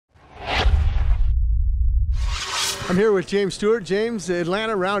I'm here with James Stewart. James,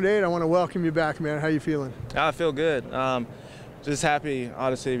 Atlanta, round 8. I want to welcome you back, man. How you feeling? I feel good. Just happy,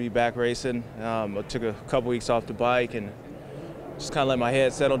 honestly, to be back racing. I took a couple weeks off the bike and just kind of let my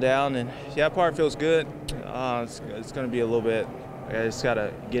head settle down. And yeah, that part feels good. It's going to be a little bit. I just got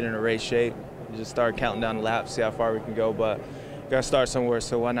to get in a race shape. Just start counting down the laps, see how far we can go. But got to start somewhere.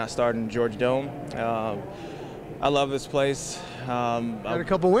 So why not start in Georgia Dome? I love this place. Had a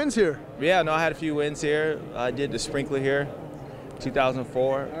couple wins here. Yeah, no, I had a few wins here. I did the sprinkler here,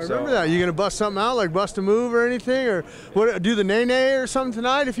 2004. I remember that. You gonna bust something out, like bust a move or anything, or what? Do the nay or something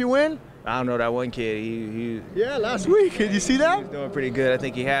tonight if you win? I don't know that one kid. Yeah, last week. Did you see that? He's doing pretty good. I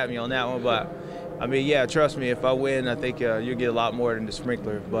think he had me on that one, but I mean, yeah, trust me. If I win, I think you'll get a lot more than the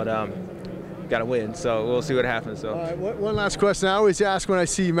sprinkler. But got to win, so we'll see what happens. So. All right, one last question. I always ask when I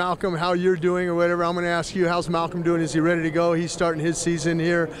see Malcolm how you're doing or whatever. I'm going to ask you, how's Malcolm doing? Is he ready to go? He's starting his season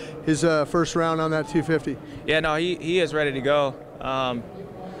here, his first round on that 250. Yeah, no, he is ready to go.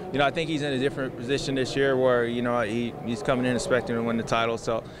 You know, I think he's in a different position this year where, you know, he's coming in expecting to win the title.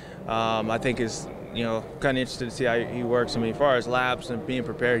 So I think it's, you know, kind of interested to see how he works. I mean, as far as laps and being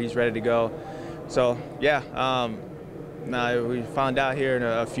prepared, he's ready to go. So, yeah. Now we found out here in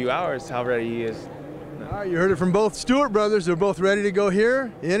a few hours how ready he is. All right, you heard it from both Stewart brothers. They're both ready to go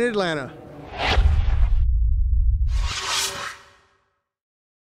here in Atlanta.